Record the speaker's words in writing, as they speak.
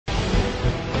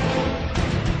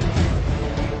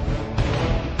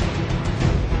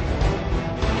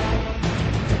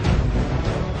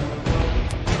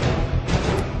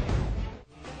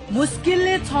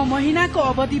6 महिनाको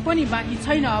अवधि पनि बाँकी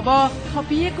छैन। अब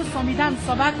थपिएको संविधान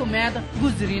सभाको म्याद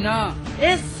गुज्रिन।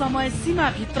 यस समय सीमा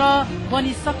भित्र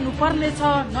बनिसक्नु पर्नेछ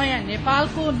नयाँ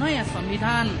नेपालको नयाँ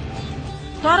संविधान।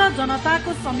 तर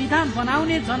जनताको संविधान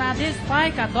बनाउने जनादेश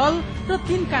पाएका दल र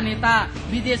तिनका नेता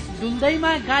विदेश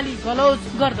डुल्दैमा, गाली गलौज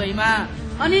गर्दैमा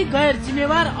अनि गैर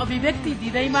जिम्मेवार अभिव्यक्ति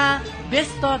दिँदैमा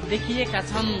व्यस्त देखिएका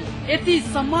छन्।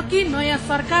 यतिसम्म कि नयाँ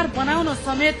सरकार बनाउन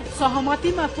समेत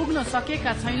सहमतिमा पुग्न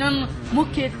सकेका छैनन्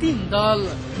मुख्य 3 दल।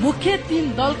 मुख्य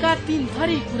 3 दलका 3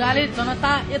 थरी कुराले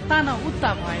जनता यता न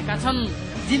उता भएका छन्।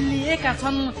 जिल्लिएका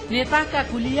छन् नेताका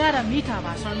गुलिया र मिठा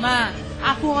भाषणमा।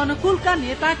 आफू अनुकूलका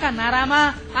नेताका नारामा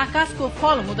आकाशको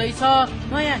फल हुँदैछ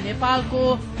नयाँ नेपालको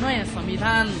नयाँ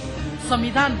संविधान।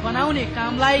 संविधान बनाउने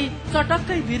कामलाई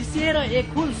चटक्कै बिर्सिएर एक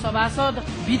हुल सभासद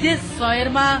विदेश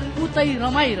शहरमा उतै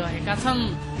रमाइरहेका छन्।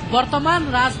 वर्तमान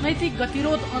राजनैतिक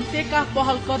गतिरोध अन्त्यका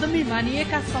पहल कदमी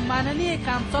मानिएका सम्माननीय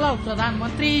काम चलाउ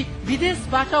प्रधानमन्त्री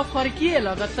विदेशबाट फर्किए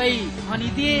लगत्तै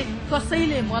भनिदिए,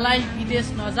 कसैले मलाई विदेश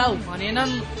नजाऊ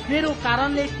भनेनन्, मेरो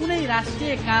कारणले कुनै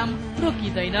राष्ट्रिय काम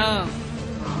रोकिँदैन।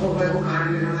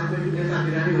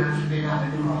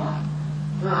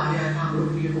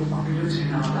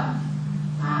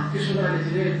 त्यसो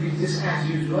गर्दाखेरि बिजनेस एज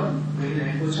युजुअल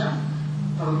भइरहेको छ।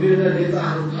 अब विरुद्ध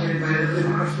नेताहरू अहिले बाहिर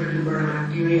महाराष्ट्रबाट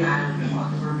टिमै आयो भने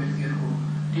महत्त्वपूर्ण व्यक्तिहरूको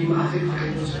टिम आफै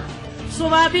फटेको छ।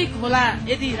 स्वाभाविक होला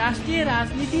यदि राष्ट्रिय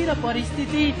राजनीति र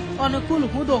परिस्थिति अनुकूल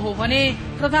हुँदो हो भने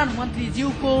प्रधानमन्त्री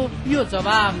ज्यूको यो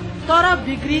जवाब। तर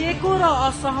बिग्रिएको र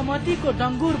असहमतिको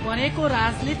डङ्गुर बनेको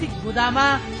राजनीतिक बुदामा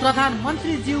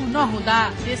प्रधानमन्त्री ज्यू नहुँदा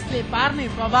त्यसले पार्ने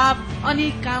प्रभाव अनि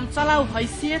काम चलाउ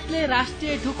हैसियतले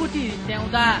राष्ट्रिय ढुकुटी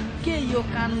रित्याउँदा के यो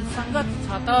कानून संगत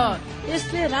छ त?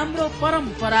 यसले राम्रो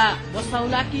परम्परा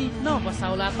बसाउला कि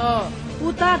नबसाउला त?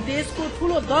 उता देशको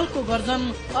ठूलो दलको गर्जन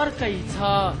अर्कै छ।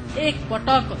 एक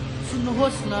पटक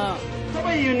सुन्नुहोस् न।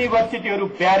 सबै युनिभर्सिटीहरू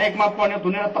ब्यारेकमा परिणत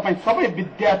हुने र तपाईँ सबै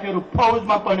विद्यार्थीहरू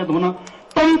फौजमा परिणत हुन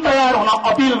तयार हुन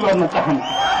अपिल गर्न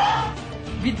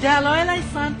चाहन्छु। विद्यालयलाई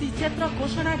शान्ति क्षेत्र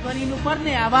घोषणा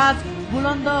गरिनुपर्ने आवाज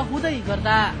बुलन्द हुँदै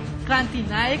गर्दा क्रान्ति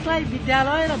नायकलाई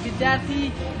विद्यालय र विद्यार्थी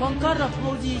बङ्कर र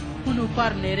फौजी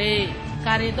हुनुपर्ने रे।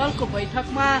 कार्यदलको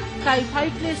बैठकमा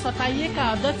टाइफाइडले सताइएका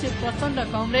अध्यक्ष प्रचण्ड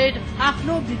कमरेड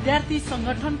आफ्नो विद्यार्थी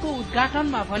संगठनको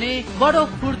उद्घाटनमा भने बडो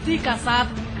फुर्तीका साथ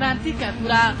क्रान्तिका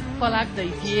कुरा पलाग्दै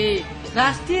थिए।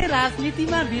 राष्ट्रिय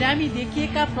राजनीतिमा बिरामी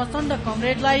देखिएका प्रचण्ड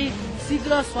कमरेडलाई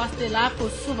शीघ्र स्वास्थ्य लाभको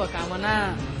शुभकामना।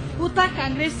 उता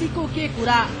कांग्रेसीको के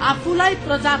कुरा? आफूलाई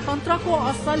प्रजातन्त्रको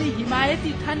असली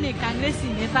हिमायती ठान्ने कांग्रेसी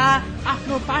नेता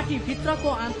आफ्नो पार्टी भित्रको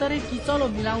आन्तरिक किचलो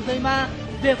मिलाउँदैमा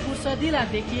बेफुर्सदिला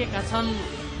देखिएका छन्।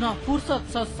 न फुर्सद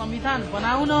छ संविधान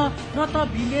बनाउन, न त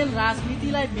विमेल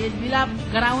राजनीतिलाई मेलमिलाप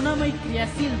गराउनमै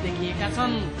क्रियाशील देखिएका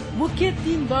छन्। मुख्य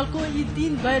 3 दलको यी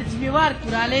 3 गैर जिम्मेवार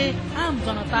कुराले आम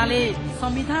जनताले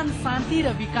संविधान, शान्ति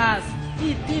र विकास,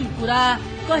 यी 3 कुरा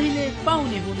कहिले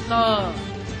पाउने हुन् त?